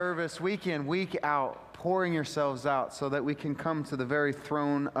Service week in, week out, pouring yourselves out so that we can come to the very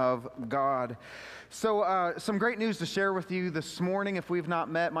throne of God. So some great news to share with you this morning. If we've not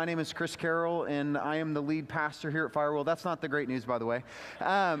met, my name is Chris Carroll, and I am the lead pastor here at Firewall. That's not the great news, by the way.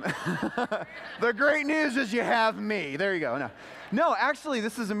 The great news is you have me. There you go. No, actually,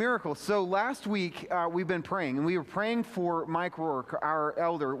 this is a miracle. So last week, we've been praying, and we were praying for Mike Rourke, our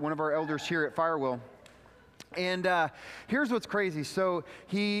elder, one of our elders here at Firewall. And here's what's crazy. So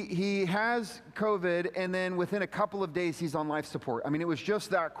he has COVID, and then within a couple of days, he's on life support. I mean, it was just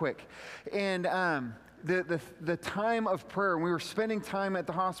that quick. And the time of prayer, we were spending time at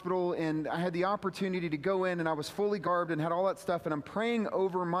the hospital, and I had the opportunity to go in, and I was fully garbed and had all that stuff, and I'm praying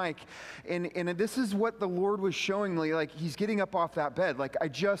over Mike. And this is what the Lord was showing me, like he's getting up off that bed. Like I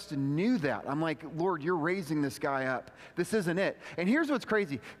just knew that. I'm like, Lord, you're raising this guy up. This isn't it. And here's what's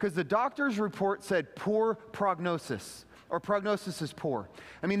crazy, because the doctor's report said poor prognosis. Or prognosis is poor.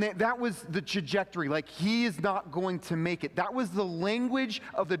 I mean, that was the trajectory. Like, he is not going to make it. That was the language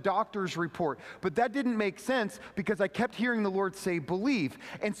of the doctor's report. But that didn't make sense because I kept hearing the Lord say, believe.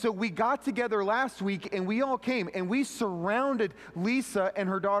 And so we got together last week, and we all came, and we surrounded Lisa and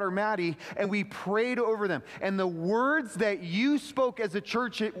her daughter Maddie, and we prayed over them. And the words that you spoke as a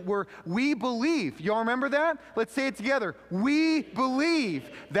church were, we believe. Y'all remember that? Let's say it together. We believe.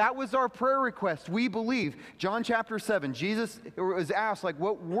 That was our prayer request. We believe. John chapter 7. Jesus was asked, like,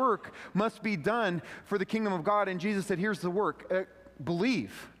 what work must be done for the kingdom of God? And Jesus said, here's the work,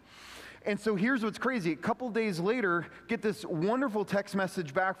 believe. And so here's what's crazy. A couple days later, get this wonderful text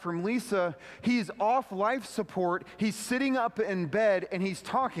message back from Lisa. He's off life support. He's sitting up in bed, and he's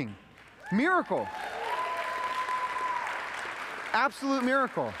talking. Miracle. Absolute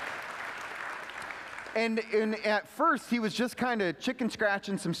miracle. And at first, he was just kind of chicken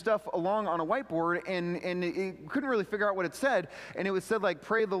scratching some stuff along on a whiteboard, and he couldn't really figure out what it said. And it was said, like,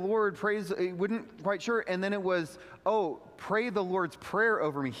 pray the Lord, praise, he wasn't quite sure. And then it was, oh, pray the Lord's prayer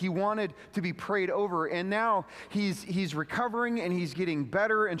over me. He wanted to be prayed over. And now he's recovering, and he's getting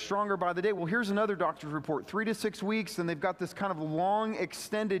better and stronger by the day. Well, here's another doctor's report, 3 to 6 weeks, and they've got this kind of long,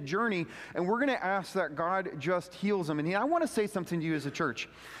 extended journey. And we're going to ask that God just heals him. And I want to say something to you as a church.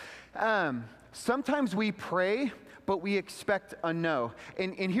 Sometimes we pray, but we expect a no.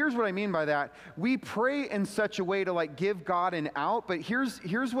 And here's what I mean by that. We pray in such a way to like give God an out, but here's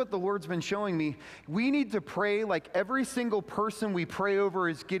what the Lord's been showing me. We need to pray like every single person we pray over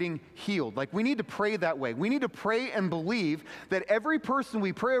is getting healed. Like we need to pray that way. We need to pray and believe that every person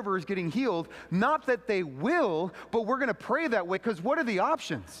we pray over is getting healed, not that they will, but we're going to pray that way, because what are the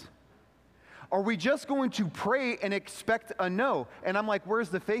options? Are we just going to pray and expect a no? And I'm like, where's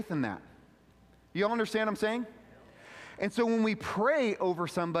the faith in that? You all understand what I'm saying? And so when we pray over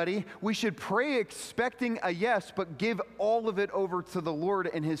somebody, we should pray expecting a yes, but give all of it over to the Lord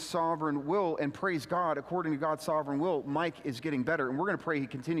and his sovereign will, and praise God. According to God's sovereign will, Mike is getting better, and we're going to pray he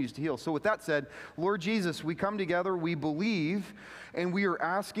continues to heal. So with that said, Lord Jesus, we come together, we believe, and we are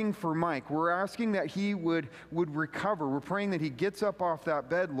asking for Mike. We're asking that he would recover. We're praying that he gets up off that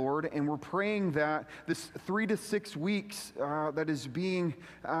bed, Lord, and we're praying that this 3 to 6 weeks that is being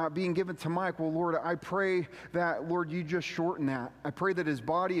given to Mike, well, Lord, I pray that, Lord, you just shorten that. I pray that his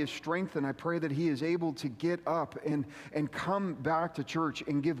body is strengthened. I pray that he is able to get up and come back to church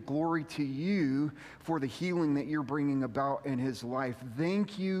and give glory to you for the healing that you're bringing about in his life.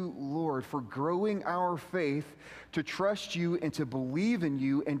 Thank you, Lord, for growing our faith to trust you and to believe in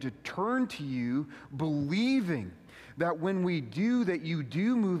you and to turn to you, believing that when we do, that you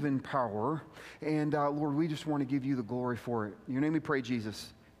do move in power. And Lord, we just want to give you the glory for it. In your name we pray,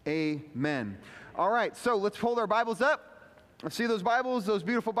 Jesus. Amen. All right, so let's hold our Bibles up. Let's see those Bibles, those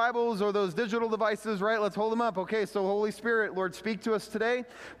beautiful Bibles, or those digital devices, right? Let's hold them up. Okay, so Holy Spirit, Lord, speak to us today.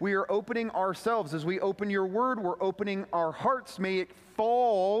 We are opening ourselves. As we open your word, we're opening our hearts. May it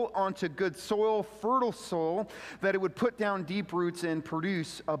fall onto good soil, fertile soil, that it would put down deep roots and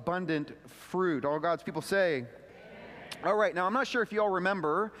produce abundant fruit. All God's people say, amen. All right, now I'm not sure if you all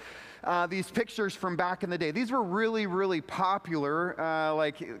remember these pictures from back in the day. These were really, really popular,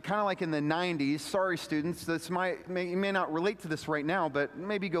 kind of like in the 90s. Sorry, students, you may not relate to this right now, but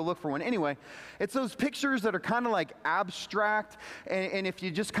maybe go look for one. Anyway, it's those pictures that are kind of like abstract, and if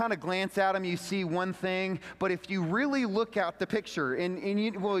you just kind of glance at them, you see one thing. But if you really look at the picture,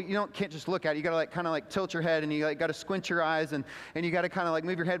 can't just look at it. You got to kind of tilt your head, and you got to squint your eyes, and you got to kind of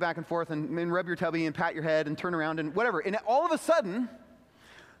move your head back and forth, and rub your tummy, and pat your head, and turn around, and whatever. And all of a sudden,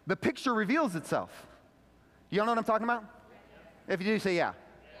 the picture reveals itself. You all know what I'm talking about? If you do, say yeah.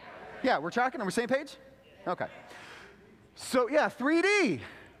 Yeah, we're tracking. Are we same page? Okay. So yeah, 3D.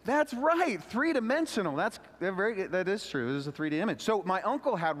 That's right, three-dimensional. That is true. It is a 3D image. So my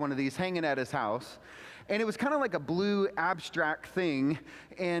uncle had one of these hanging at his house, and it was kind of like a blue abstract thing.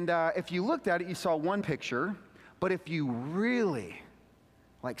 And if you looked at it, you saw one picture. But if you really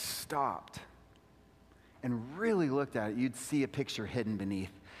stopped and really looked at it, you'd see a picture hidden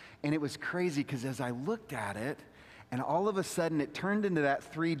beneath. And it was crazy because as I looked at it, and all of a sudden it turned into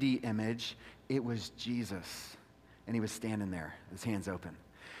that 3D image, it was Jesus. And he was standing there, his hands open.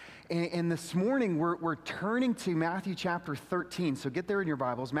 And this morning, we're turning to Matthew chapter 13. So get there in your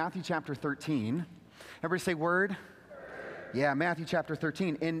Bibles, Matthew chapter 13. Everybody say word. Yeah, Matthew chapter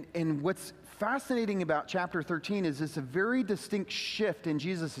 13. And what's fascinating about chapter 13 is it's a very distinct shift in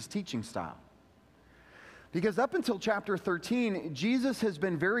Jesus' teaching style. Because up until chapter 13, Jesus has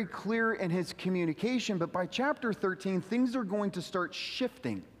been very clear in his communication, but by chapter 13, things are going to start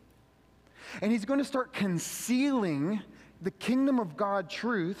shifting. And he's going to start concealing the kingdom of God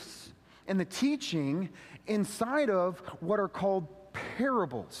truths and the teaching inside of what are called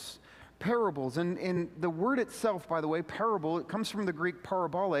parables. Parables. And the word itself, by the way, parable, it comes from the Greek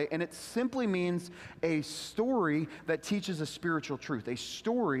parabole, and it simply means a story that teaches a spiritual truth. A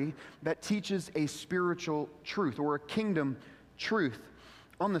story that teaches a spiritual truth or a kingdom truth.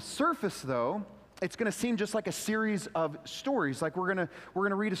 On the surface, though, it's going to seem just like a series of stories. Like we're going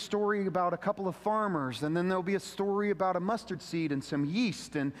to read a story about a couple of farmers, and then there'll be a story about a mustard seed and some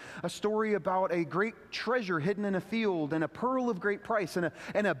yeast, and a story about a great treasure hidden in a field, and a pearl of great price, and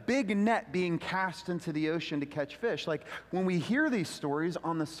a big net being cast into the ocean to catch fish. Like when we hear these stories,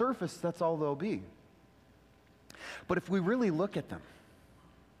 on the surface, that's all they'll be. But if we really look at them,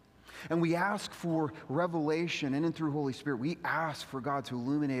 and we ask for revelation, and through Holy Spirit, we ask for God to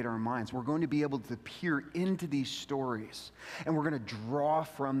illuminate our minds. We're going to be able to peer into these stories, and we're going to draw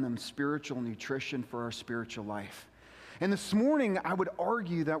from them spiritual nutrition for our spiritual life. And this morning, I would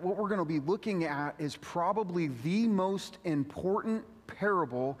argue that what we're going to be looking at is probably the most important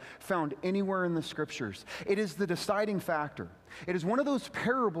parable found anywhere in the Scriptures. It is the deciding factor. It is one of those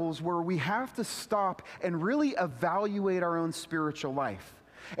parables where we have to stop and really evaluate our own spiritual life.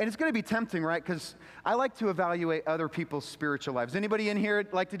 And it's going to be tempting, right? Because I like to evaluate other people's spiritual lives. Anybody in here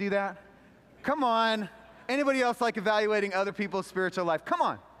like to do that? Come on. Anybody else like evaluating other people's spiritual life? Come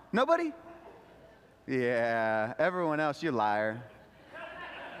on. Nobody? Yeah. Everyone else, you liar.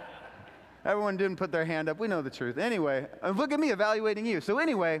 Everyone didn't put their hand up. We know the truth. Anyway, look at me evaluating you. So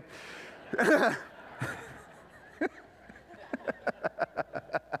anyway.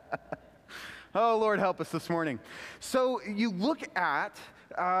 Oh, Lord, help us this morning. So you look at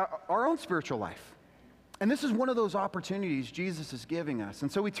our own spiritual life. And this is one of those opportunities Jesus is giving us. And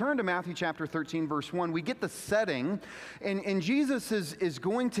so we turn to Matthew chapter 13, verse 1. We get the setting, and Jesus is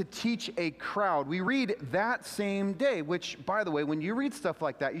going to teach a crowd. We read that same day, which, by the way, when you read stuff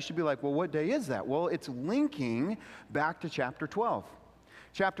like that, you should be like, well, what day is that? Well, it's linking back to chapter 12.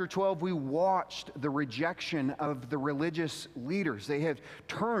 Chapter 12, we watched the rejection of the religious leaders. They had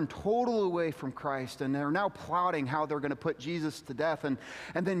turned totally away from Christ, and they're now plotting how they're going to put Jesus to death. And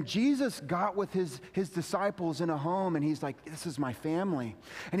then Jesus got with his disciples in a home, and he's like, this is my family.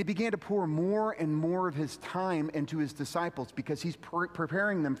 And he began to pour more and more of his time into his disciples because he's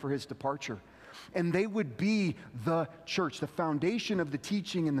preparing them for his departure. And they would be the church, the foundation of the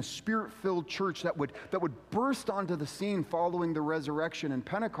teaching and the Spirit-filled church that would burst onto the scene following the resurrection and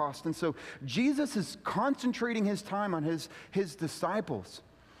Pentecost. And so Jesus is concentrating his time on his disciples.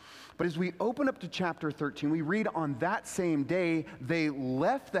 But as we open up to chapter 13, we read on that same day, they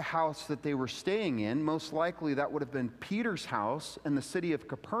left the house that they were staying in. Most likely that would have been Peter's house in the city of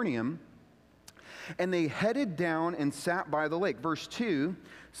Capernaum. And they headed down and sat by the lake. Verse 2,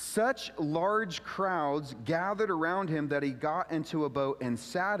 such large crowds gathered around him that he got into a boat and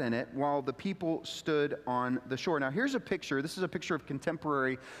sat in it while the people stood on the shore. Now here's a picture. This is a picture of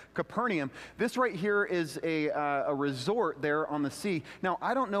contemporary Capernaum. This right here is a resort there on the sea. Now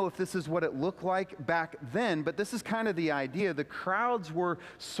I don't know if this is what it looked like back then, but this is kind of the idea. The crowds were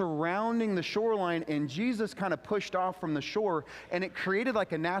surrounding the shoreline, and Jesus kind of pushed off from the shore, and it created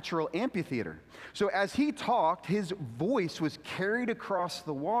like a natural amphitheater. So as he talked, his voice was carried across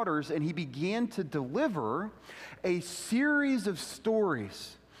the waters, and he began to deliver a series of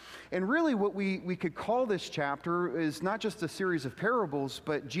stories. And really what we could call this chapter is not just a series of parables,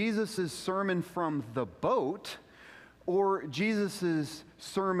 but Jesus' sermon from the boat, or Jesus'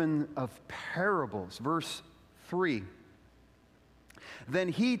 sermon of parables. Verse 3. Then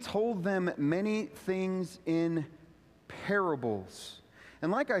he told them many things in parables.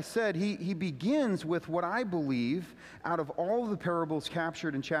 And like I said, he begins with what I believe, out of all of the parables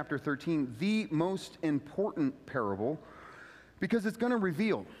captured in chapter 13, the most important parable, Because it's going to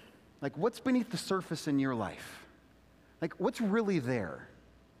reveal, like, what's beneath the surface in your life? Like, what's really there?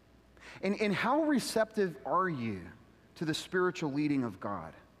 And how receptive are you to the spiritual leading of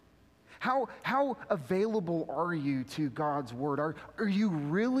God? How available are you to God's word? Are you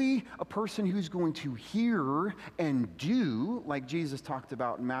really a person who's going to hear and do, like Jesus talked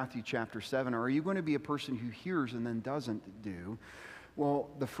about in Matthew chapter 7? Or are you going to be a person who hears and then doesn't do? Well,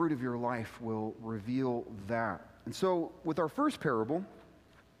 the fruit of your life will reveal that. And so with our first parable,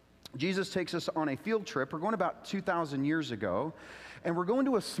 Jesus takes us on a field trip. We're going about 2,000 years ago, and we're going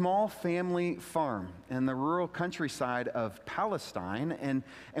to a small family farm in the rural countryside of Palestine, and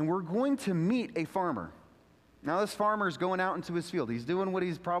we're going to meet a farmer. Now, this farmer is going out into his field. He's doing what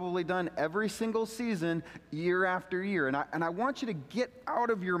he's probably done every single season, year after year. And I want you to get out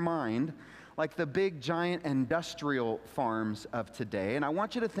of your mind like the big, giant industrial farms of today, and I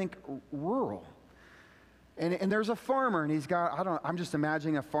want you to think rural. And there's a farmer, and he's got, I'm just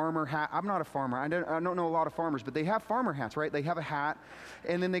imagining a farmer hat. I'm not a farmer. I don't know a lot of farmers, but they have farmer hats, right? They have a hat,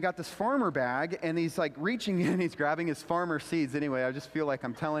 and then they got this farmer bag, and he's like reaching in, he's grabbing his farmer seeds. Anyway, I just feel like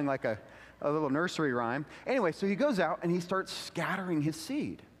I'm telling like a little nursery rhyme. Anyway, so he goes out, and he starts scattering his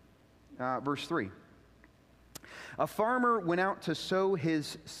seed. Verse 3. A farmer went out to sow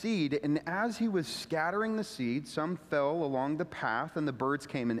his seed, and as he was scattering the seed, some fell along the path, and the birds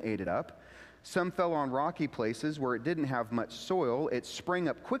came and ate it up. Some fell on rocky places where it didn't have much soil. It sprang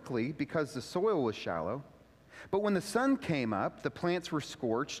up quickly because the soil was shallow. But when the sun came up, the plants were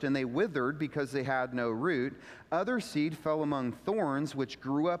scorched, and they withered because they had no root. Other seed fell among thorns, which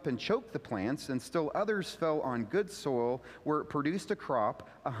grew up and choked the plants, and still others fell on good soil, where it produced a crop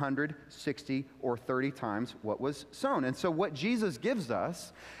 160 or 30 times what was sown. And so what Jesus gives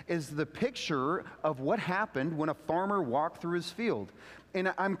us is the picture of what happened when a farmer walked through his field.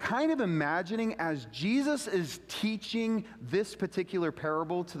 And I'm kind of imagining as Jesus is teaching this particular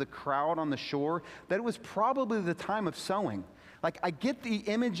parable to the crowd on the shore, that it was probably the time of sowing. Like, I get the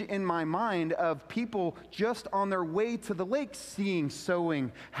image in my mind of people just on their way to the lake seeing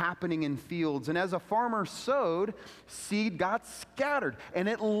sowing happening in fields. And as a farmer sowed, seed got scattered, and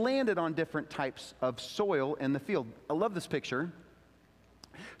it landed on different types of soil in the field. I love this picture.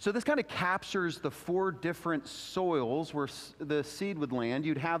 So this kind of captures the 4 different soils where the seed would land.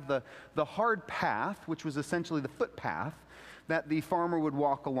 You'd have the hard path, which was essentially the footpath, that the farmer would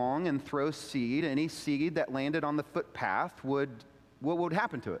walk along and throw seed. Any seed that landed on the footpath what would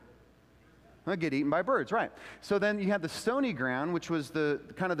happen to it? Well, get eaten by birds, right. So then you had the stony ground, which was the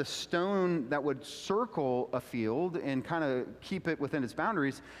kind of the stone that would circle a field and kind of keep it within its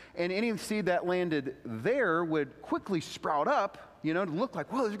boundaries. And any seed that landed there would quickly sprout up, to look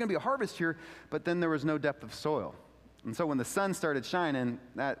like, whoa, there's going to be a harvest here. But then there was no depth of soil. And so when the sun started shining,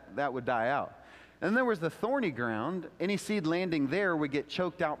 that would die out. And then there was the thorny ground. Any seed landing there would get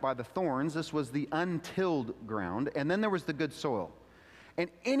choked out by the thorns. This was the untilled ground. And then there was the good soil. And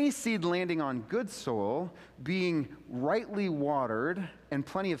any seed landing on good soil, being rightly watered and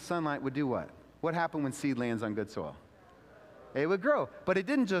plenty of sunlight, would do what? What happened when seed lands on good soil? It would grow. But it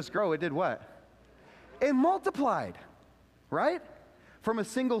didn't just grow, it did what? It multiplied, right? From a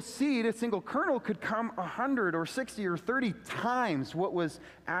single seed, a single kernel could come 100 or 60 or 30 times what was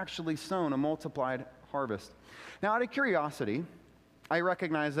actually sown, a multiplied harvest. Now, out of curiosity, I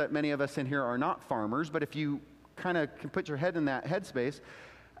recognize that many of us in here are not farmers, but if you kind of can put your head in that headspace,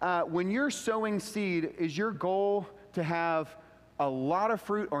 when you're sowing seed, is your goal to have a lot of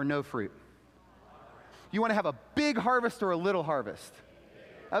fruit or no fruit? You want to have a big harvest or a little harvest?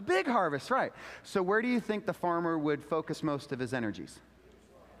 A big harvest, right. So where do you think the farmer would focus most of his energies?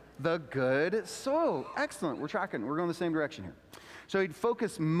 The good soil. Excellent. We're tracking. We're going the same direction here. So he'd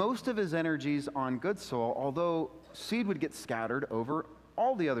focus most of his energies on good soil, although seed would get scattered over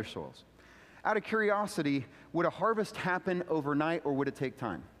all the other soils. Out of curiosity, would a harvest happen overnight, or would it take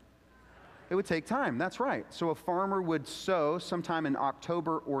time? It would take time, that's right. So a farmer would sow sometime in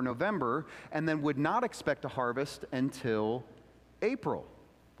October or November, and then would not expect a harvest until April.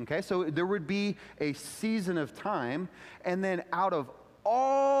 Okay, so there would be a season of time, and then out of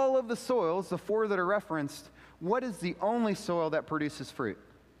all of the soils, the 4 that are referenced, what is the only soil that produces fruit?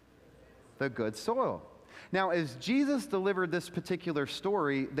 The good soil. Now, as Jesus delivered this particular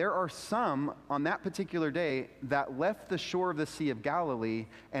story, there are some on that particular day that left the shore of the Sea of Galilee,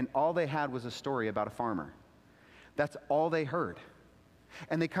 and all they had was a story about a farmer. That's all they heard.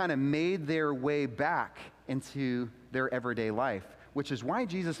 And they kind of made their way back into their everyday life, which is why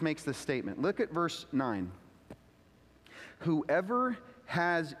Jesus makes this statement. Look at verse 9. Whoever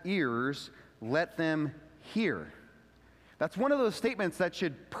has ears, let them hear. That's one of those statements that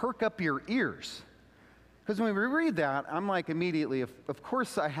should perk up your ears. Because when we read that, I'm like immediately, of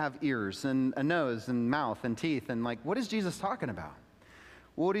course I have ears and a nose and mouth and teeth. And like, what is Jesus talking about?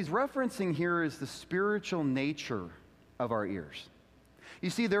 Well, what he's referencing here is the spiritual nature of our ears. You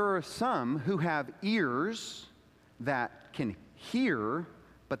see, there are some who have ears that can hear,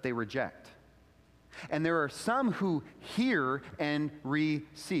 but they reject. And there are some who hear and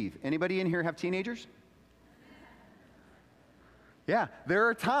receive. Anybody in here have teenagers? Yeah, there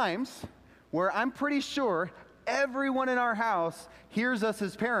are times where I'm pretty sure everyone in our house hears us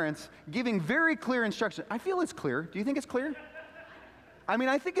as parents giving very clear instruction. I feel it's clear. Do you think it's clear? I mean,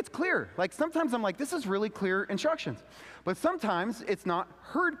 I think it's clear. Like sometimes I'm like, this is really clear instructions. But sometimes it's not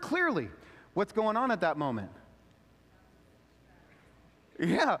heard clearly. What's going on at that moment?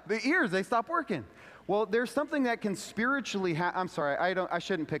 Yeah, the ears, they stop working. Well, there's something that can spiritually I'm sorry, I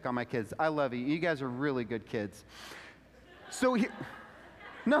shouldn't pick on my kids. I love you. You guys are really good kids. So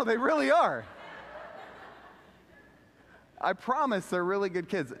no, they really are. I promise they're really good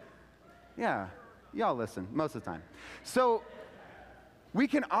kids. Yeah, y'all listen most of the time. So we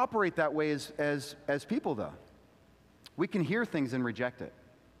can operate that way as people, though. We can hear things and reject it.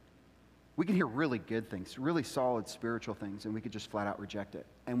 We can hear really good things, really solid spiritual things, and we could just flat out reject it.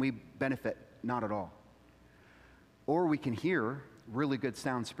 And we benefit not at all. Or we can hear really good,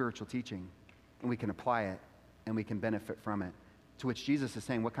 sound spiritual teaching, and we can apply it, and we can benefit from it. To which Jesus is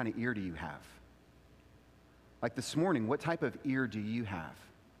saying, what kind of ear do you have? Like this morning, what type of ear do you have?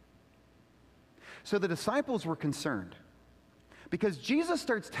 So the disciples were concerned. Because Jesus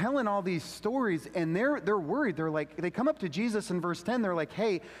starts telling all these stories, and they're worried. They're like, they come up to Jesus in verse 10. They're like,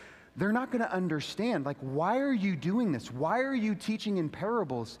 hey, they're not going to understand. Like, why are you doing this? Why are you teaching in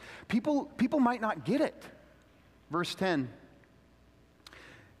parables? People might not get it. Verse 10.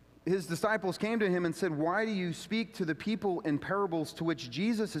 His disciples came to him and said, why do you speak to the people in parables? To which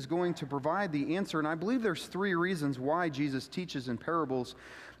Jesus is going to provide the answer. And I believe there's 3 reasons why Jesus teaches in parables.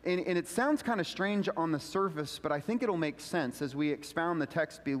 And it sounds kind of strange on the surface, but I think it'll make sense as we expound the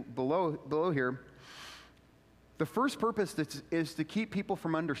text below here. The first purpose is to keep people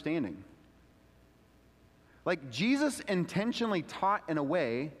from understanding. Like Jesus intentionally taught in a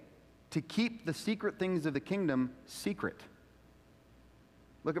way to keep the secret things of the kingdom secret.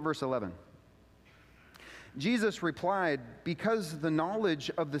 Look at verse 11. Jesus replied, because the knowledge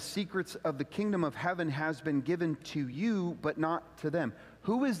of the secrets of the kingdom of heaven has been given to you, but not to them.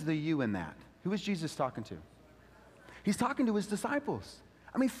 Who is the you in that? Who is Jesus talking to? He's talking to his disciples.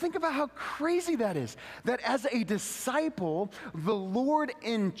 I mean, think about how crazy that is. That as a disciple, the Lord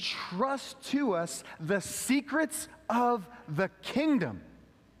entrusts to us the secrets of the kingdom.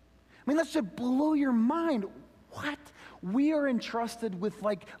 I mean, that should blow your mind. What? We are entrusted with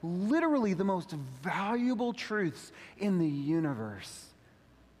like literally the most valuable truths in the universe.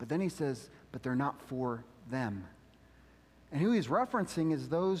 But then he says, but they're not for them. And who he's referencing is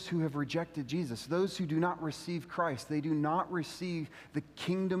those who have rejected Jesus, those who do not receive Christ. They do not receive the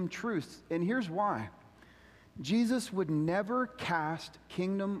kingdom truths. And here's why. Jesus would never cast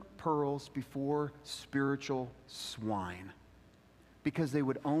kingdom pearls before spiritual swine, because they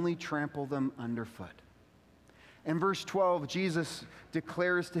would only trample them underfoot. In verse 12, Jesus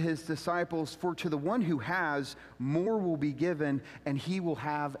declares to his disciples, for to the one who has, more will be given, and he will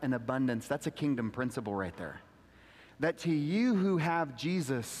have an abundance. That's a kingdom principle right there. That to you who have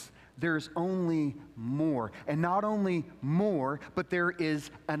Jesus, there's only more. And not only more, but there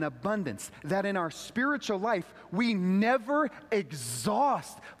is an abundance. That in our spiritual life, we never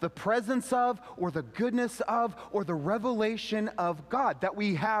exhaust the presence of, or the goodness of, or the revelation of God. That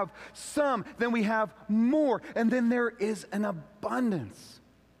we have some, then we have more, and then there is an abundance.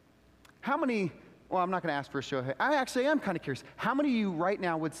 How many... Well, I'm not going to ask for a show. I actually am kind of curious. How many of you right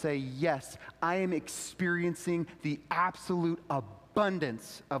now would say, yes, I am experiencing the absolute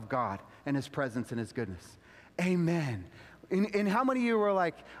abundance of God and his presence and his goodness? Amen. And how many of you are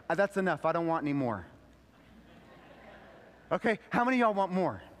like, that's enough, I don't want any more? Okay, how many of y'all want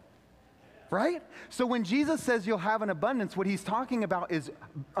more? Right? So when Jesus says you'll have an abundance, what he's talking about is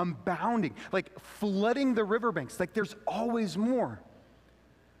abounding, like flooding the riverbanks, like there's always more.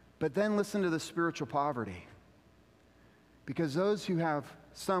 But then listen to the spiritual poverty. Because those who have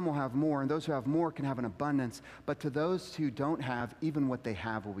some will have more, and those who have more can have an abundance. But to those who don't have, even what they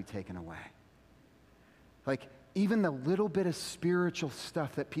have will be taken away. Like even the little bit of spiritual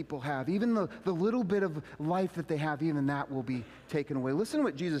stuff that people have, even the little bit of life that they have, even that will be taken away. Listen to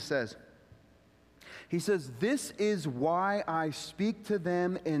what Jesus says. He says, this is why I speak to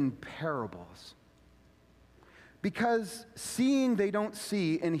them in parables. Because seeing they don't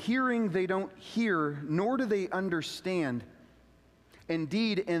see, and hearing they don't hear, nor do they understand.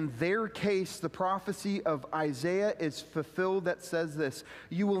 Indeed, in their case, the prophecy of Isaiah is fulfilled that says this: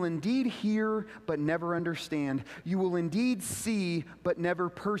 you will indeed hear, but never understand. You will indeed see, but never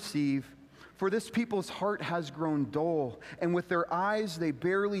perceive. For this people's heart has grown dull, and with their eyes they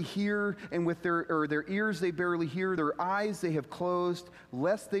barely hear, and with their ears they barely hear. Their eyes they have closed,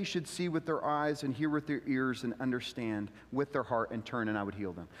 lest they should see with their eyes and hear with their ears and understand with their heart and turn, and I would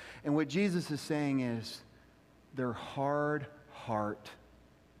heal them. And what Jesus is saying is, their hard heart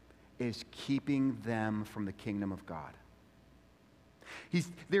is keeping them from the kingdom of God.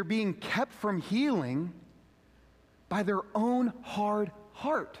 They're being kept from healing by their own hard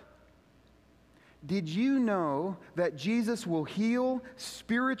heart. Did you know that Jesus will heal,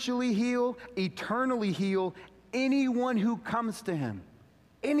 spiritually heal, eternally heal anyone who comes to him?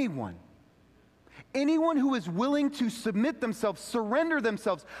 Anyone. Anyone who is willing to submit themselves, surrender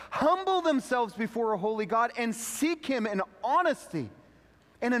themselves, humble themselves before a holy God and seek him in honesty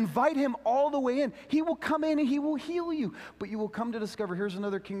and invite him all the way in. He will come in and he will heal you. But you will come to discover, here's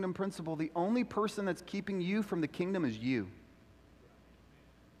another kingdom principle: the only person that's keeping you from the kingdom is you.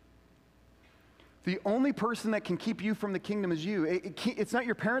 The only person that can keep you from the kingdom is you. It's not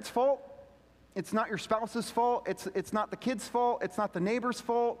your parents' fault. It's not your spouse's fault. It's not the kid's fault. It's not the neighbor's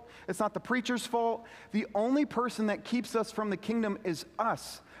fault. It's not the preacher's fault. The only person that keeps us from the kingdom is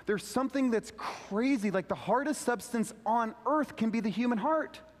us. There's something that's crazy, like the hardest substance on earth can be the human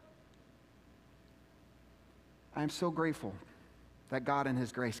heart. I'm so grateful that God in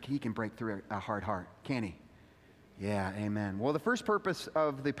his grace, he can break through a hard heart, can he? Yeah, amen. Well, the first purpose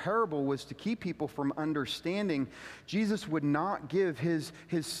of the parable was to keep people from understanding. Jesus would not give his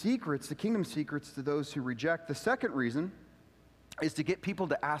secrets, the kingdom secrets, to those who reject. The second reason is to get people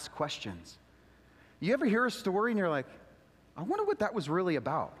to ask questions. You ever hear a story and you're like, I wonder what that was really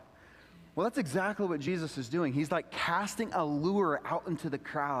about? Well, that's exactly what Jesus is doing. He's like casting a lure out into the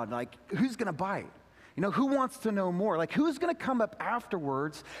crowd. Like, who's going to bite? You know, who wants to know more? Like, who's going to come up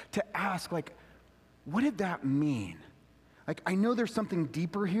afterwards to ask, like, what did that mean? Like, I know there's something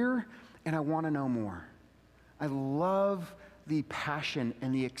deeper here, and I want to know more. I love the passion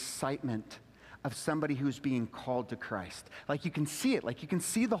and the excitement of somebody who's being called to Christ. Like, you can see it. Like, you can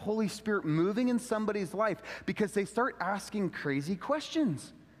see the Holy Spirit moving in somebody's life because they start asking crazy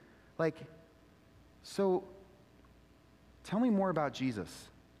questions. Like, so tell me more about Jesus.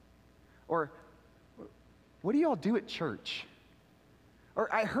 Or, what do y'all do at church?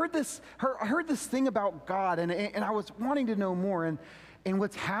 Or I heard this thing about God, and I was wanting to know more. And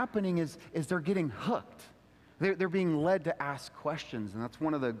what's happening is they're getting hooked. They're being led to ask questions, and that's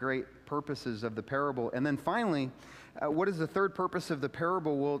one of the great purposes of the parable. And then finally, what is the third purpose of the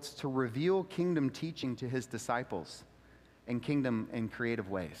parable? Well, it's to reveal kingdom teaching to his disciples and kingdom in creative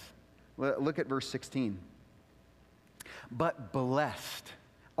ways. Look at verse 16. But blessed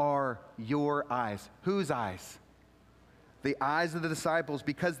are your eyes. Whose eyes? The eyes of the disciples,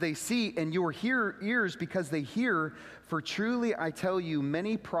 because they see, and your ears because they hear. For truly I tell you,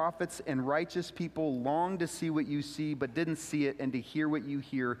 many prophets and righteous people long to see what you see, but didn't see it, and to hear what you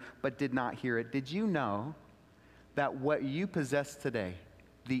hear, but did not hear it. Did you know that what you possess today,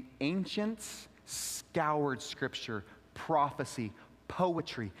 the ancients scoured Scripture, prophecy,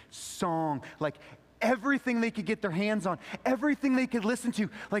 poetry, song, like everything they could get their hands on, everything they could listen to,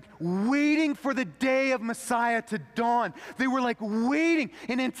 like waiting for the day of Messiah to dawn. They were like waiting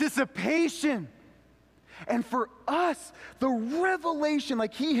in anticipation. And for us, the revelation,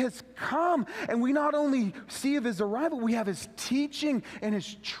 like he has come, and we not only see of his arrival, we have his teaching and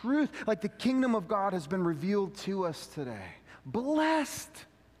his truth, like the kingdom of God has been revealed to us today. Blessed.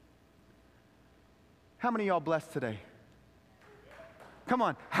 How many of y'all blessed today? Come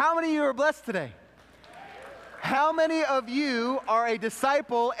on, how many of you are blessed today? How many of you are a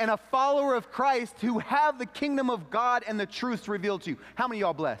disciple and a follower of Christ who have the kingdom of God and the truth revealed to you? How many of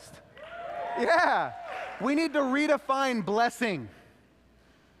y'all blessed? Yeah. We need to redefine blessing.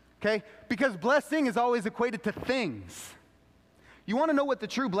 Okay? Because blessing is always equated to things. You want to know what the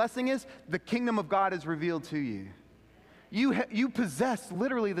true blessing is? The kingdom of God is revealed to you. You possess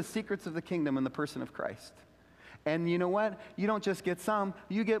literally the secrets of the kingdom in the person of Christ. And you know what? You don't just get some,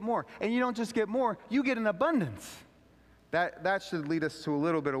 you get more. And you don't just get more, you get an abundance. That should lead us to a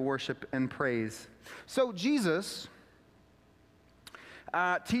little bit of worship and praise. So Jesus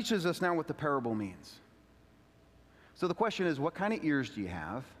teaches us now what the parable means. So the question is, what kind of ears do you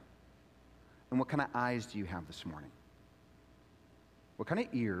have? And what kind of eyes do you have this morning? What kind of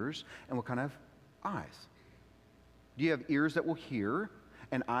ears and what kind of eyes? Do you have ears that will hear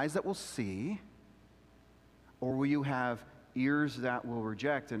and eyes that will see? Or will you have ears that will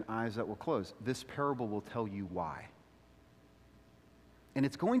reject and eyes that will close? This parable will tell you why. And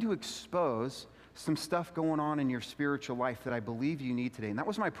it's going to expose some stuff going on in your spiritual life that I believe you need today. And that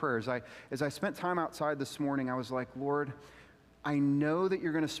was my prayer. As I spent time outside this morning, I was like, Lord, I know that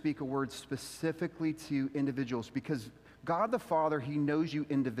you're going to speak a word specifically to individuals because God the Father, he knows you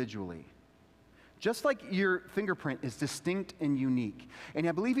individually. Just like your fingerprint is distinct and unique. And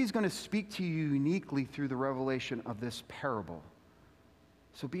I believe he's going to speak to you uniquely through the revelation of this parable.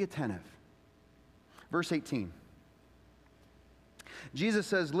 So be attentive. Verse 18. Jesus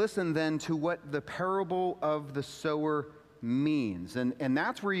says, listen then to what the parable of the sower means. And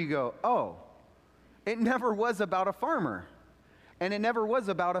that's where you go, oh, it never was about a farmer. And it never was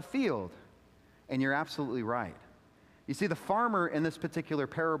about a field. And you're absolutely right. You see, the farmer in this particular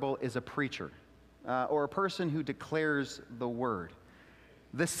parable is a preacher. Or a person who declares the word.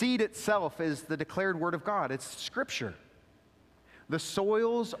 The seed itself is the declared word of God. It's Scripture. The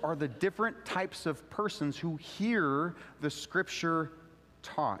soils are the different types of persons who hear the Scripture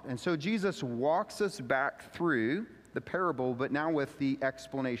taught. And so Jesus walks us back through the parable, but now with the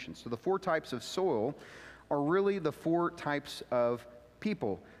explanation. So the 4 types of soil are really the 4 types of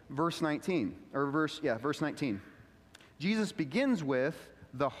people. Verse 19. Jesus begins with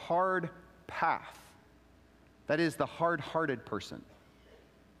the hard path. That is the hard-hearted person.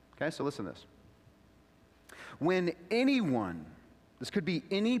 Okay, so listen to this. When anyone, this could be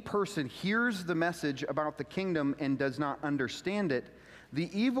any person, hears the message about the kingdom and does not understand it, the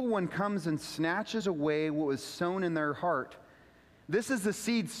evil one comes and snatches away what was sown in their heart. This is the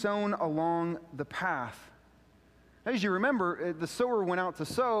seed sown along the path. As you remember, the sower went out to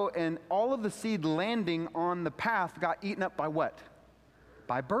sow, and all of the seed landing on the path got eaten up by what?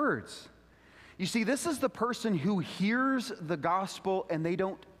 By birds. You see, this is the person who hears the gospel and they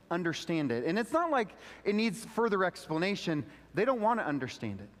don't understand it. And it's not like it needs further explanation. They don't want to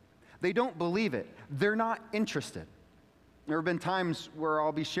understand it. They don't believe it. They're not interested. There have been times where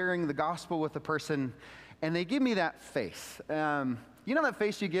I'll be sharing the gospel with a person and they give me that face. You know that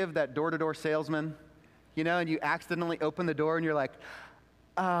face you give that door-to-door salesman? You know, and you accidentally open the door and you're like,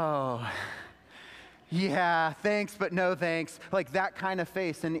 oh, yeah, thanks, but no thanks. Like that kind of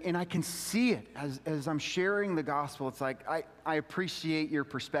face. And I can see it as I'm sharing the gospel. It's like, I appreciate your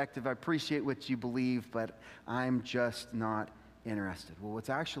perspective. I appreciate what you believe, but I'm just not interested. Well, what's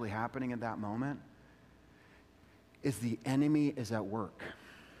actually happening at that moment is the enemy is at work.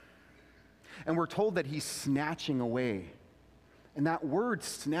 And we're told that he's snatching away. And that word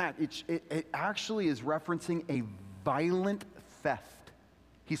snatch, it actually is referencing a violent theft.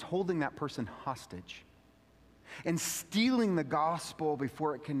 He's holding that person hostage and stealing the gospel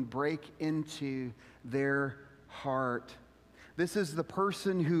before it can break into their heart. This is the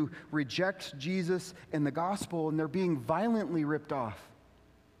person who rejects Jesus and the gospel, and they're being violently ripped off.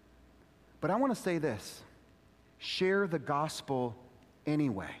 But I want to say this. Share the gospel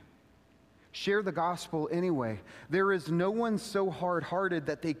anyway. Share the gospel anyway. There is no one so hard-hearted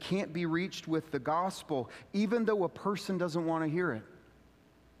that they can't be reached with the gospel, even though a person doesn't want to hear it.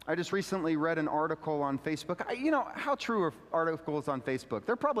 I just recently read an article on Facebook. You know, how true are articles on Facebook?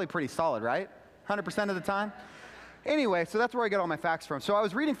 They're probably pretty solid, right? 100% of the time? Anyway, so that's where I get all my facts from. So I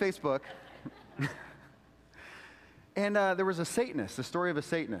was reading Facebook, and there was a Satanist, the story of a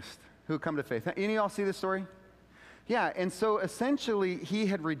Satanist who had come to faith. Any of y'all see this story? Yeah, and so essentially he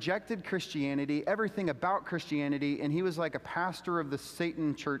had rejected Christianity, everything about Christianity, and he was like a pastor of the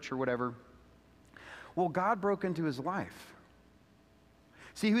Satan church or whatever. Well, God broke into his life.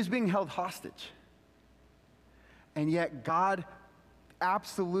 See, he was being held hostage. And yet God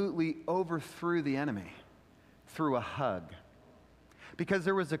absolutely overthrew the enemy through a hug. Because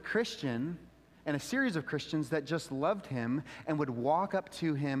there was a Christian and a series of Christians that just loved him and would walk up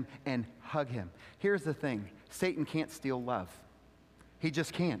to him and hug him. Here's the thing. Satan can't steal love. He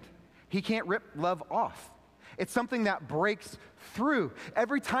just can't. He can't rip love off. It's something that breaks through.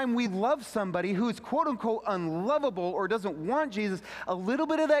 Every time we love somebody who is quote unquote unlovable or doesn't want Jesus, a little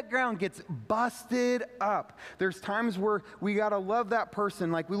bit of that ground gets busted up. There's times where we gotta love that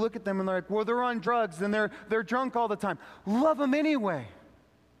person. Like we look at them and they're like, well, they're on drugs and they're drunk all the time. Love them anyway.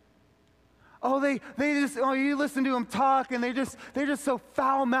 Oh, you listen to them talk and they're just so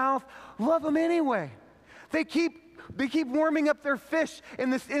foul-mouthed. Love them anyway. They keep warming up their fish in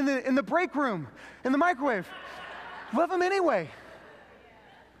the break room, in the microwave. Love them anyway.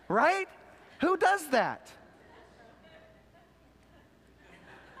 Right? Who does that?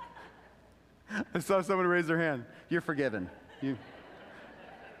 I saw someone raise their hand. You're forgiven. You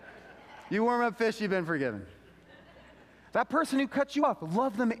warm up fish, you've been forgiven. That person who cut you off,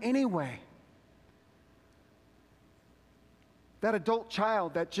 love them anyway. That adult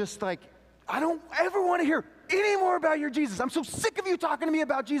child that just like, I don't ever want to hear any more about your Jesus. I'm so sick of you talking to me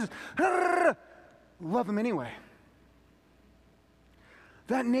about Jesus. Love him anyway.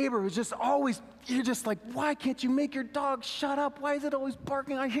 That neighbor who's just always, you're just like, why can't you make your dog shut up? Why is it always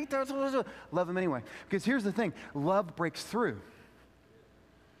barking? I hate that. Love him anyway. Because here's the thing, love breaks through.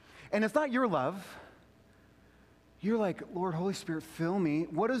 And it's not your love. You're like, Lord, Holy Spirit, fill me.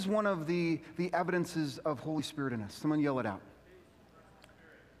 What is one of the evidences of Holy Spirit in us? Someone yell it out.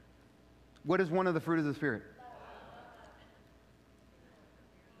 What is one of the fruit of the Spirit?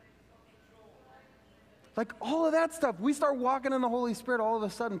 Like all of that stuff. We start walking in the Holy Spirit, all of a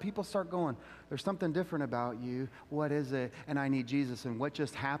sudden people start going, there's something different about you. What is it? And I need Jesus. And what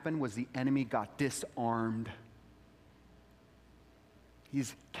just happened was the enemy got disarmed.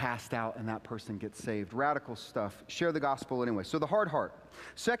 He's cast out and that person gets saved. Radical stuff. Share the gospel anyway. So the hard heart.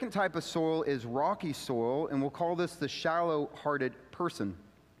 Second type of soil is rocky soil, and we'll call this the shallow-hearted person.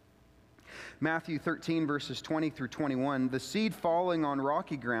 Matthew 13, verses 20 through 21, the seed falling on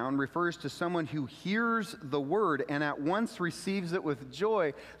rocky ground refers to someone who hears the word and at once receives it with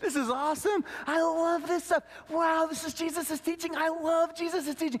joy. This is awesome. I love this stuff. Wow, this is Jesus' teaching. I love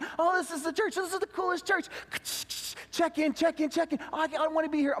Jesus' teaching. Oh, this is the church. This is the coolest church. Check in. Oh, I want to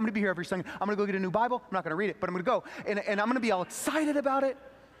be here. I'm going to be here every Sunday. I'm going to go get a new Bible. I'm not going to read it, but I'm going to go. And I'm going to be all excited about it.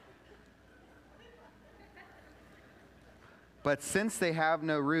 But since they have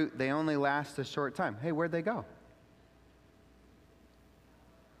no root, they only last a short time. Hey, where'd they go?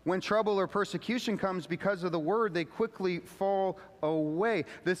 When trouble or persecution comes because of the word, they quickly fall away.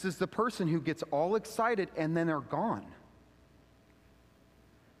 This is the person who gets all excited and then are gone.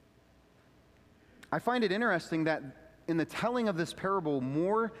 I find it interesting that in the telling of this parable,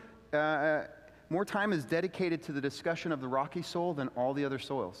 more time is dedicated to the discussion of the rocky soil than all the other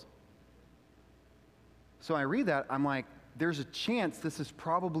soils. So I read that, I'm like, there's a chance this is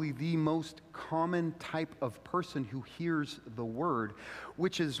probably the most common type of person who hears the word,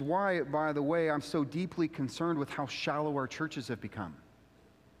 which is why, by the way, I'm so deeply concerned with how shallow our churches have become.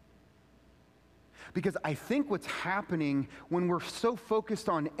 Because I think what's happening when we're so focused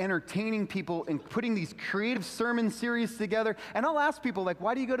on entertaining people and putting these creative sermon series together, and I'll ask people, like,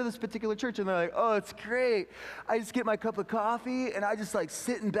 why do you go to this particular church? And they're like, oh, it's great. I just get my cup of coffee, and I just, like,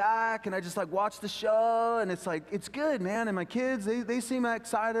 sitting back, and I just, like, watch the show, and it's, like, it's good, man. And my kids, they seem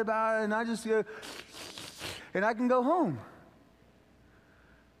excited about it, and I just go, and I can go home.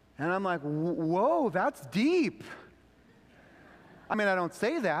 And I'm like, whoa, that's deep. I mean, I don't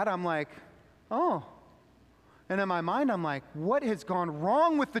say that. I'm like, oh, and in my mind, I'm like, what has gone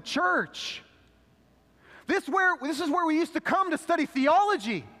wrong with the church? This is where we used to come to study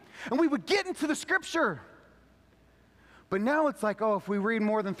theology, and we would get into the scripture. But now it's like, oh, if we read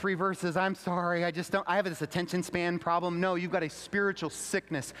more than 3 verses, I'm sorry, I have this attention span problem. No, you've got a spiritual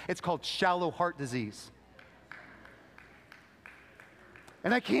sickness. It's called shallow heart disease.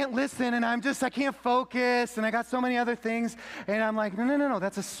 And I can't listen, and I can't focus, and I got so many other things, and I'm like, no,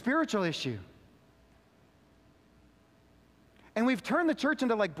 that's a spiritual issue. And we've turned the church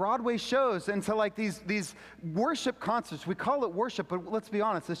into like Broadway shows, into like these worship concerts. We call it worship, but let's be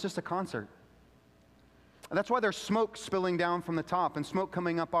honest, it's just a concert. And that's why there's smoke spilling down from the top and smoke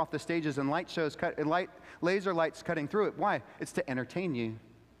coming up off the stages and laser lights cutting through it. Why? It's to entertain you.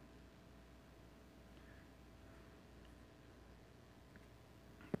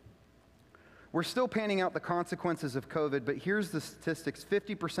 We're still panning out the consequences of COVID, but here's the statistics.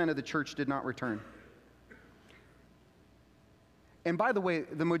 50% of the church did not return. And by the way,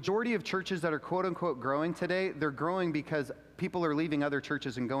 the majority of churches that are quote-unquote growing today, they're growing because people are leaving other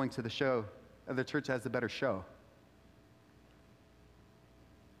churches and going to the show. The church has the better show.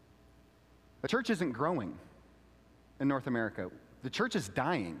 The church isn't growing in North America. The church is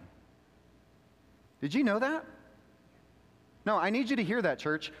dying. Did you know that? No, I need you to hear that,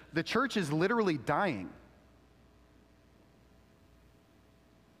 church. The church is literally dying.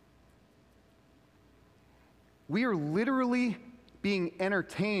 We are literally being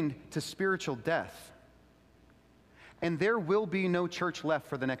entertained to spiritual death. And there will be no church left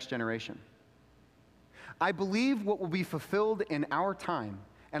for the next generation. I believe what will be fulfilled in our time,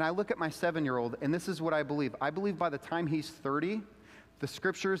 and I look at my 7-year-old, and this is what I believe. I believe by the time he's 30, the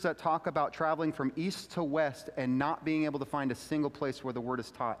scriptures that talk about traveling from east to west and not being able to find a single place where the word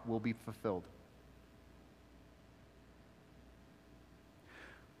is taught will be fulfilled.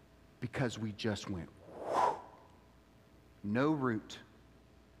 Because we just went, whew. No root,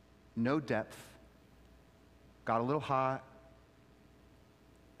 no depth, got a little hot,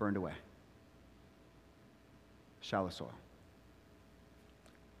 burned away. Shallow soil.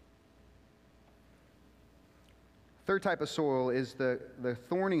 Third type of soil is the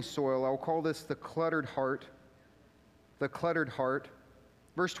thorny soil. I'll call this the cluttered heart. The cluttered heart.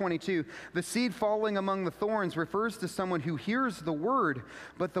 Verse 22, the seed falling among the thorns refers to someone who hears the word,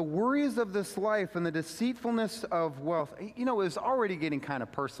 but the worries of this life and the deceitfulness of wealth, it was already getting kind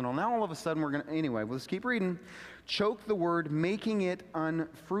of personal. Now all of a sudden anyway, let's keep reading. Choke the word, making it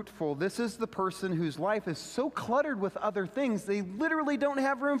unfruitful. This is the person whose life is so cluttered with other things, they literally don't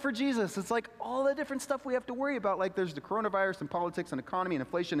have room for Jesus. It's like all the different stuff we have to worry about, like there's the coronavirus and politics and economy and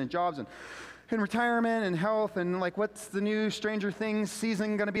inflation and jobs and retirement and health and like what's the new Stranger Things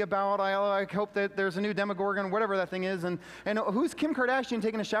season going to be about? I hope that there's a new Demogorgon, whatever that thing is. And who's Kim Kardashian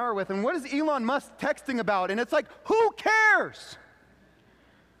taking a shower with? And what is Elon Musk texting about? And it's like, who cares?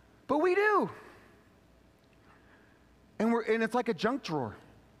 But we do. And it's like a junk drawer.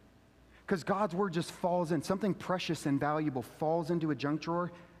 Because God's word just falls in. Something precious and valuable falls into a junk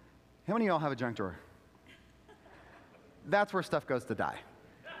drawer. How many of y'all have a junk drawer? That's where stuff goes to die.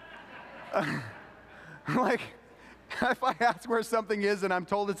 Like, if I ask where something is and I'm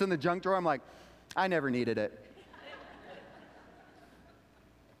told it's in the junk drawer, I'm like, I never needed it.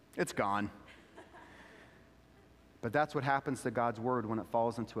 It's gone. But that's what happens to God's word when it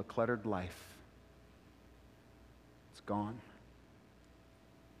falls into a cluttered life. It's gone.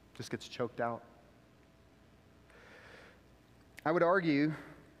 Just gets choked out. I would argue,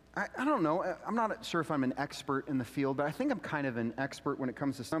 I don't know, I'm not sure if I'm an expert in the field, but I think I'm kind of an expert when it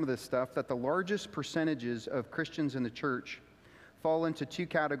comes to some of this stuff, that the largest percentages of Christians in the church fall into two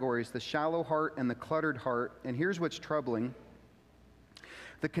categories, the shallow heart and the cluttered heart. And here's what's troubling.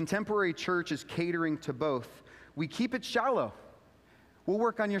 The contemporary church is catering to both. We keep it shallow. We'll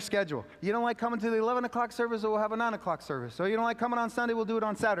work on your schedule. You don't like coming to the 11 o'clock service, we'll have a 9 o'clock service. So you don't like coming on Sunday, we'll do it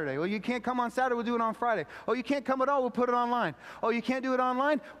on Saturday. Well, you can't come on Saturday, we'll do it on Friday. Oh, you can't come at all, we'll put it online. Oh, you can't do it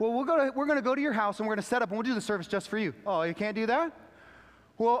online? Well, we're going to go to your house and we're going to set up and we'll do the service just for you. Oh, you can't do that?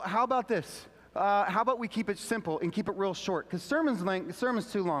 Well, how about this? How about we keep it simple and keep it real short? Because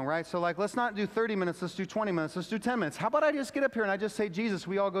sermon's too long, right? So like, let's not do 30 minutes, let's do 20 minutes, let's do 10 minutes. How about I just get up here and I just say, Jesus,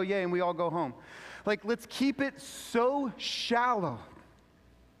 we all go yay, and we all go home. Like, let's keep it so shallow.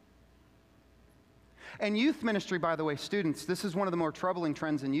 And youth ministry, by the way, students, this is one of the more troubling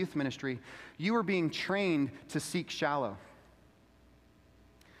trends in youth ministry. You are being trained to seek shallow.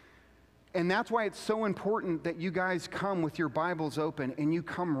 And that's why it's so important that you guys come with your Bibles open and you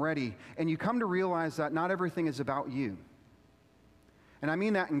come ready and you come to realize that not everything is about you. And I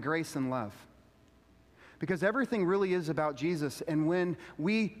mean that in grace and love. Because everything really is about Jesus, and when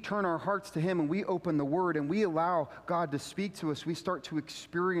we turn our hearts to Him and we open the Word and we allow God to speak to us, we start to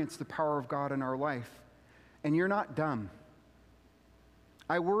experience the power of God in our life. And you're not dumb.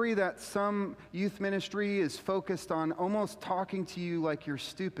 I worry that some youth ministry is focused on almost talking to you like you're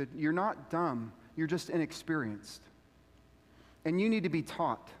stupid. You're not dumb. You're just inexperienced. And you need to be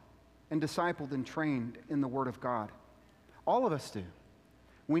taught and discipled and trained in the Word of God. All of us do.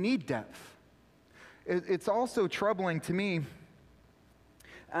 We need depth. It's also troubling to me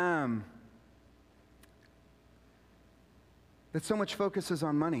that so much focus is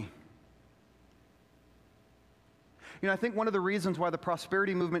on money. I think one of the reasons why the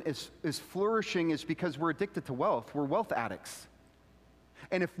prosperity movement is flourishing is because we're addicted to wealth. We're wealth addicts.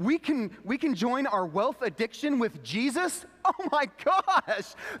 And if we can join our wealth addiction with Jesus, oh my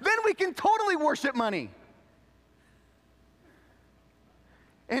gosh, then we can totally worship money.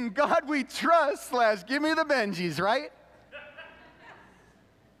 In God we trust / give me the Benjis, right?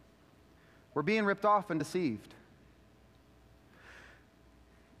 We're being ripped off and deceived.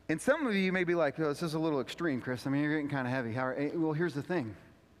 And some of you may be like, oh, this is a little extreme, Chris. I mean, you're getting kind of heavy. Well, here's the thing.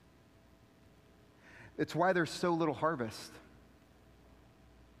 It's why there's so little harvest.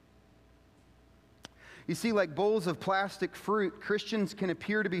 You see, like bowls of plastic fruit, Christians can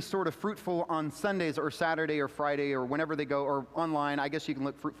appear to be sort of fruitful on Sundays or Saturday or Friday or whenever they go, or online. I guess you can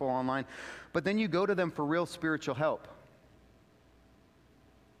look fruitful online. But then you go to them for real spiritual help.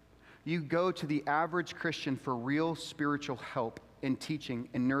 You go to the average Christian for real spiritual help and teaching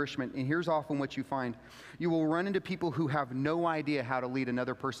and nourishment. And here's often what you find. You will run into people who have no idea how to lead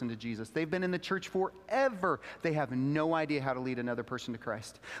another person to Jesus. They've been in the church forever. They have no idea how to lead another person to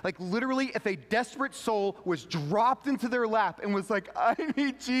Christ. Like literally, if a desperate soul was dropped into their lap and was like, I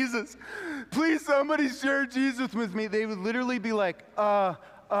need Jesus. Please somebody share Jesus with me. They would literally be like,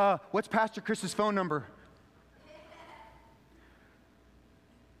 what's Pastor Chris's phone number?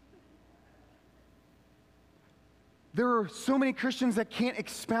 There are so many Christians that can't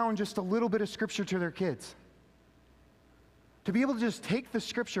expound just a little bit of scripture to their kids. To be able to just take the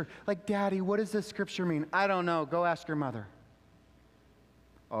scripture, like, Daddy, what does this scripture mean? I don't know. Go ask your mother.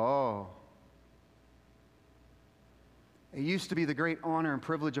 Oh. It used to be the great honor and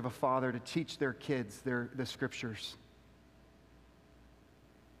privilege of a father to teach their kids the scriptures,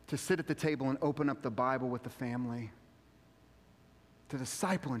 to sit at the table and open up the Bible with the family, to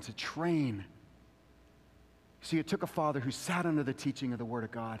disciple and to train. See, it took a father who sat under the teaching of the Word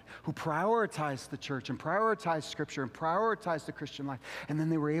of God, who prioritized the church and prioritized Scripture and prioritized the Christian life, and then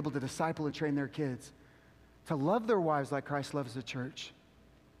they were able to disciple and train their kids to love their wives like Christ loves the church,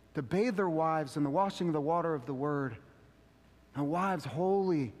 to bathe their wives in the washing of the water of the Word, and wives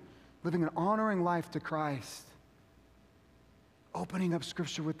holy, living an honoring life to Christ, opening up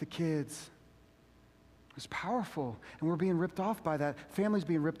Scripture with the kids. It was powerful, and we're being ripped off by that. Families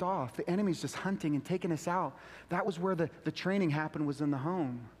being ripped off. The enemy's just hunting and taking us out. That was where the training happened, was in the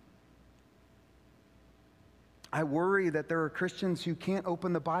home. I worry that there are Christians who can't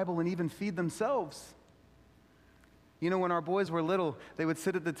open the Bible and even feed themselves. You know, when our boys were little, they would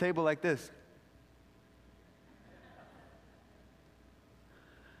sit at the table like this.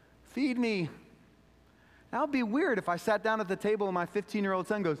 Feed me. That would be weird if I sat down at the table and my 15-year-old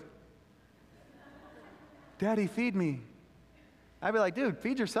son goes, Daddy, feed me. I'd be like, dude,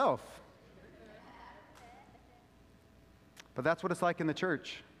 feed yourself. But that's what it's like in the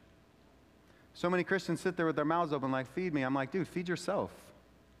church. So many Christians sit there with their mouths open like, feed me. I'm like, dude, feed yourself.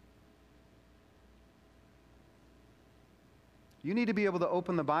 You need to be able to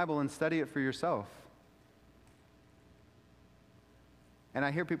open the Bible and study it for yourself. And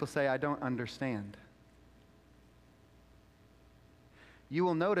I hear people say, I don't understand. You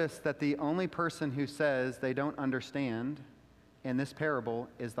will notice that the only person who says they don't understand in this parable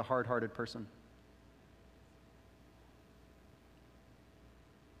is the hard-hearted person.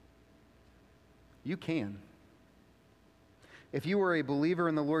 You can. If you are a believer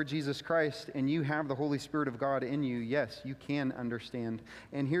in the Lord Jesus Christ and you have the Holy Spirit of God in you, yes, you can understand.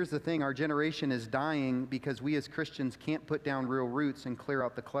 And here's the thing, our generation is dying because we as Christians can't put down real roots and clear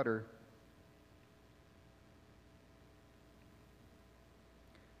out the clutter.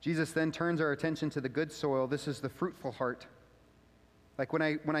 Jesus then turns our attention to the good soil. This is the fruitful heart. Like when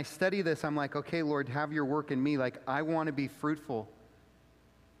I study this, I'm like, okay, Lord, have your work in me. Like, I want to be fruitful.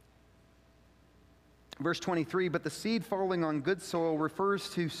 Verse 23, but the seed falling on good soil refers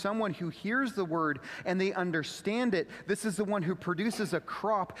to someone who hears the word and they understand it. This is the one who produces a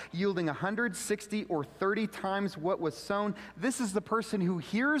crop yielding 160 or 30 times what was sown. This is the person who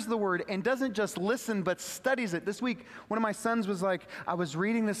hears the word and doesn't just listen but studies it. This week, one of my sons was like, I was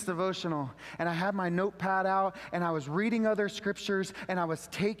reading this devotional and I had my notepad out and I was reading other scriptures and I was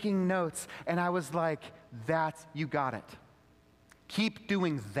taking notes and I was like, you got it. Keep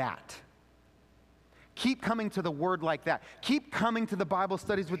doing that. Keep coming to the Word like that. Keep coming to the Bible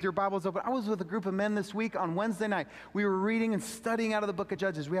studies with your Bibles open. I was with a group of men this week on Wednesday night. We were reading and studying out of the book of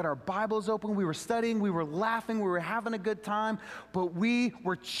Judges. We had our Bibles open. We were studying. We were laughing. We were having a good time. But we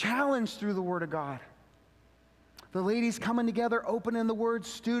were challenged through the Word of God. The ladies coming together, opening the Word,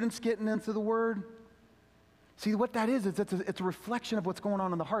 students getting into the Word. See, what that is it's a reflection of what's going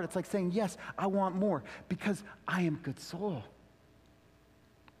on in the heart. It's like saying, yes, I want more because I am good soul.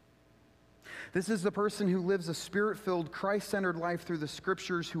 This is the person who lives a Spirit-filled, Christ-centered life through the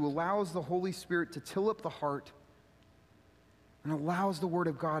Scriptures, who allows the Holy Spirit to till up the heart and allows the Word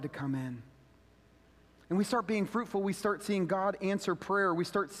of God to come in. And we start being fruitful. We start seeing God answer prayer. We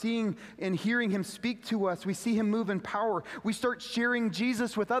start seeing and hearing Him speak to us. We see Him move in power. We start sharing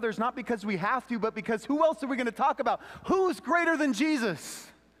Jesus with others, not because we have to, but because who else are we going to talk about? Who's greater than Jesus?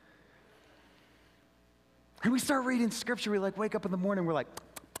 And we start reading Scripture. We wake up in the morning, we're like,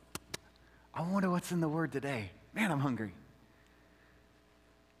 I wonder what's in the Word today. Man, I'm hungry.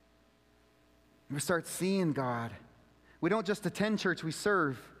 And we start seeing God. We don't just attend church, we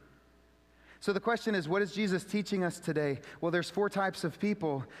serve. So the question is, what is Jesus teaching us today? Well, there's 4 types of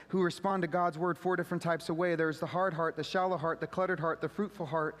people who respond to God's Word 4 different types of ways. There's the hard heart, the shallow heart, the cluttered heart, the fruitful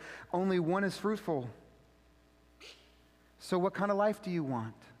heart. Only one is fruitful. So what kind of life do you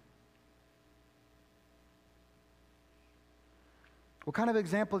want? What kind of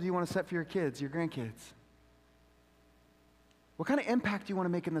example do you want to set for your kids, your grandkids? What kind of impact do you want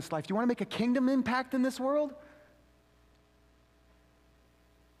to make in this life? Do you want to make a kingdom impact in this world?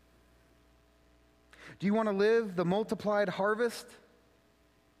 Do you want to live the multiplied harvest?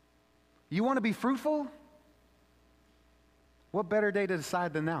 You want to be fruitful? What better day to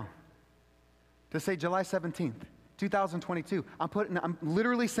decide than now? To say July 17th. 2022. I'm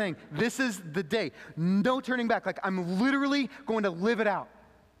literally saying this is the day. No turning back. Like I'm literally going to live it out.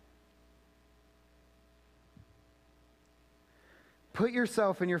 Put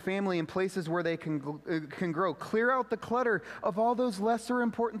yourself and your family in places where they can grow. Clear out the clutter of all those lesser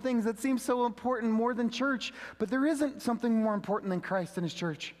important things that seem so important more than church, but there isn't something more important than Christ and his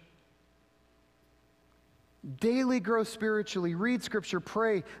church. Daily grow spiritually, read scripture,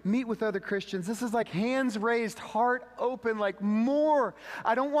 pray, meet with other Christians. This is like hands raised, heart open, like more.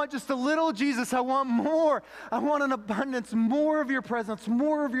 I don't want just a little Jesus, I want more. I want an abundance, more of your presence,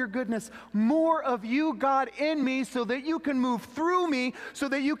 more of your goodness, more of you, God, in me, so that you can move through me, so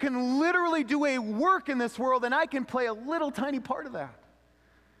that you can literally do a work in this world and I can play a little tiny part of that.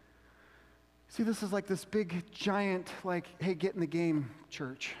 See, this is like this big, giant, like, hey, get in the game,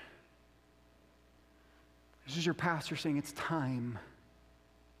 church. This is your pastor saying, it's time.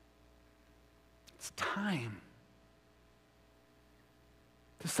 It's time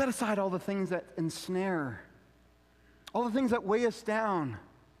to set aside all the things that ensnare, all the things that weigh us down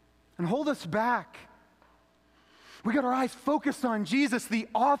and hold us back. We got our eyes focused on Jesus, the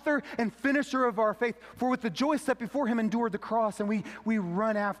author and finisher of our faith. For with the joy set before him endured the cross, and we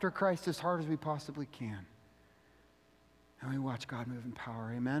run after Christ as hard as we possibly can. And we watch God move in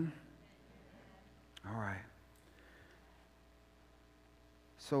power. Amen? All right.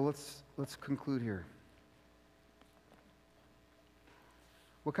 So let's conclude here.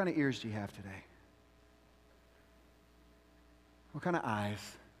 What kind of ears do you have today? What kind of eyes?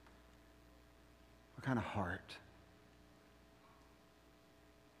 What kind of heart?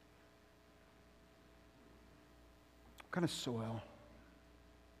 What kind of soil?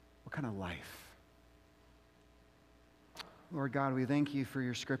 What kind of life? Lord God, we thank you for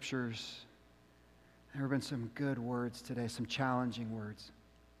your scriptures. There have been some good words today, some challenging words.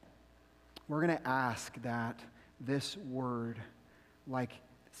 We're going to ask that this word, like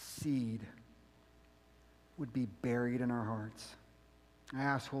seed, would be buried in our hearts. I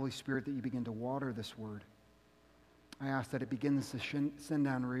ask, Holy Spirit, that you begin to water this word. I ask that it begins to send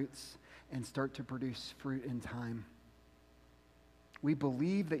down roots and start to produce fruit in time. We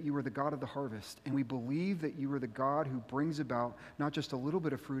believe that you are the God of the harvest, and we believe that you are the God who brings about not just a little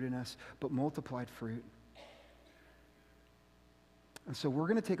bit of fruit in us, but multiplied fruit. And so we're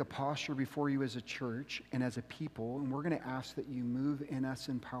going to take a posture before you as a church and as a people, and we're going to ask that you move in us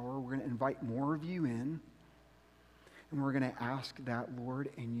in power. We're going to invite more of you in, and we're going to ask that, Lord,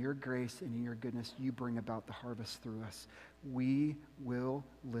 in your grace and in your goodness, you bring about the harvest through us. We will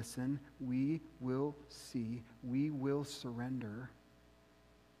listen. We will see. We will surrender.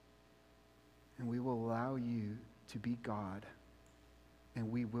 And we will allow you to be God,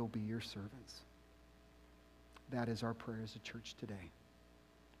 and we will be your servants. That is our prayer as a church today.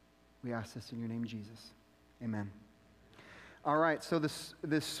 We ask this in your name, Jesus. Amen. All right, so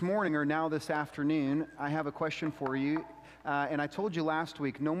this morning, or now this afternoon, I have a question for you. And I told you last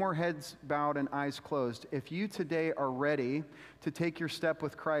week, no more heads bowed and eyes closed. If you today are ready to take your step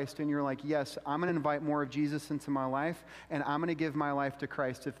with Christ and you're like, yes, I'm going to invite more of Jesus into my life, and I'm going to give my life to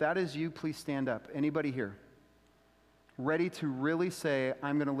Christ. If that is you, please stand up. Anybody here ready to really say,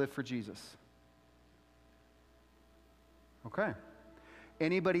 I'm going to live for Jesus? Okay.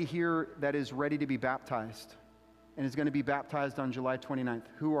 Anybody here that is ready to be baptized and is going to be baptized on July 29th?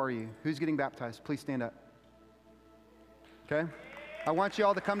 Who are you? Who's getting baptized? Please stand up. Okay? I want you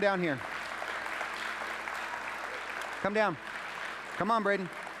all to come down here. Come down. Come on, Braden.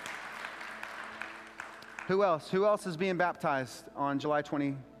 Who else? Who else is being baptized on July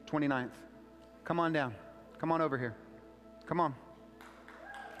 29th? Come on down. Come on over here. Come on.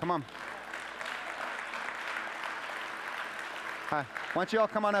 Come on. Hi. Why don't you all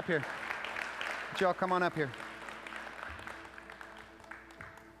come on up here? Why don't you all come on up here?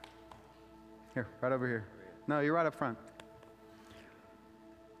 Here, right over here. No, you're right up front.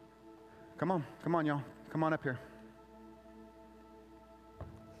 Come on, y'all. Come on up here.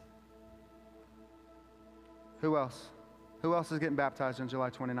 Who else? Who else is getting baptized on July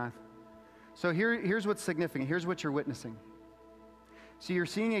 29th? So here's what's significant. Here's what you're witnessing. So you're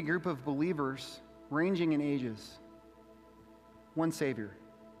seeing a group of believers ranging in ages. One Savior,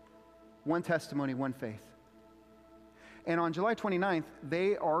 one testimony, one faith. And on July 29th,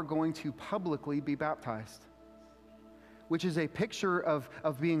 they are going to publicly be baptized, which is a picture of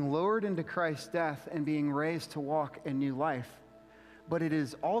being lowered into Christ's death and being raised to walk in new life. But it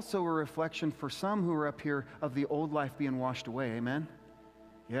is also a reflection for some who are up here of the old life being washed away, amen?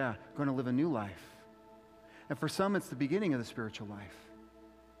 Yeah, going to live a new life. And for some, it's the beginning of the spiritual life.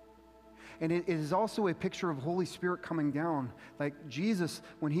 And it is also a picture of Holy Spirit coming down. Like Jesus,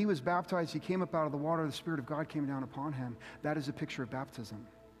 when he was baptized, he came up out of the water, the Spirit of God came down upon him. That is a picture of baptism.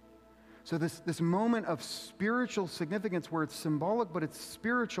 So this moment of spiritual significance where it's symbolic, but it's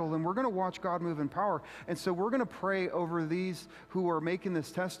spiritual, and we're going to watch God move in power. And so we're going to pray over these who are making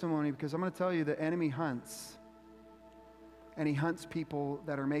this testimony, because I'm going to tell you the enemy hunts. And he hunts people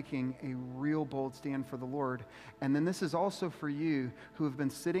that are making a real bold stand for the Lord. And then this is also for you who have been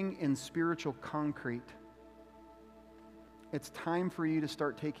sitting in spiritual concrete. It's time for you to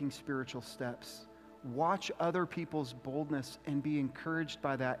start taking spiritual steps. Watch other people's boldness and be encouraged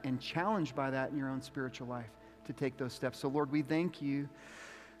by that and challenged by that in your own spiritual life to take those steps. So Lord, we thank you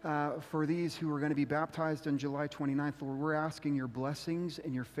for these who are going to be baptized on July 29th. Lord, we're asking your blessings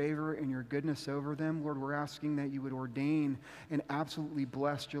and your favor and your goodness over them. Lord, we're asking that you would ordain and absolutely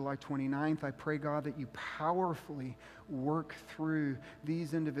bless July 29th. I pray, God, that you powerfully work through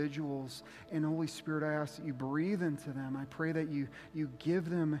these individuals. And Holy Spirit, I ask that you breathe into them. I pray that you give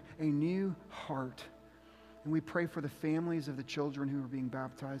them a new heart. And we pray for the families of the children who are being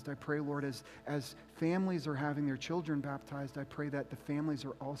baptized. I pray, Lord, as families are having their children baptized, I pray that the families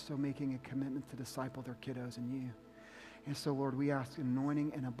are also making a commitment to disciple their kiddos in you. And so, Lord, we ask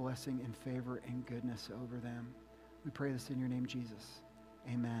anointing and a blessing and favor and goodness over them. We pray this in your name, Jesus.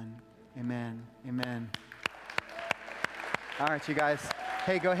 Amen. Amen. Amen. All right, you guys.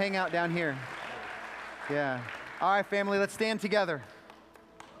 Hey, go hang out down here. Yeah. All right, family, let's stand together.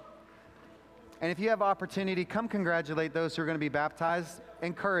 And if you have opportunity, come congratulate those who are going to be baptized.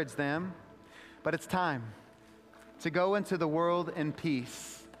 Encourage them. But it's time to go into the world in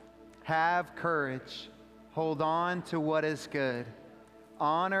peace. Have courage. Hold on to what is good.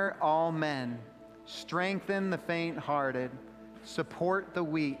 Honor all men. Strengthen the faint-hearted. Support the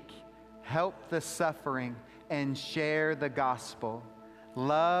weak. Help the suffering. And share the gospel.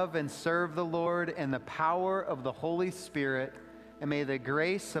 Love and serve the Lord in the power of the Holy Spirit. And may the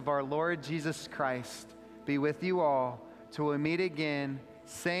grace of our Lord Jesus Christ be with you all till we meet again,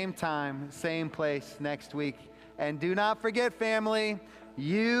 same time, same place next week. And do not forget, family,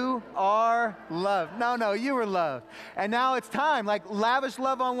 you are loved. No, you are loved. And now it's time, lavish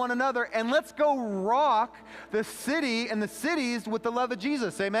love on one another, and let's go rock the city and the cities with the love of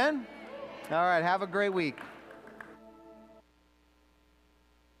Jesus. Amen? All right, have a great week.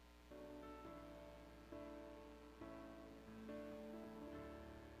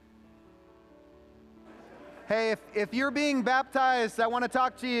 Hey, if you're being baptized, I want to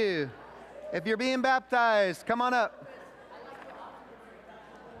talk to you. If you're being baptized, come on up.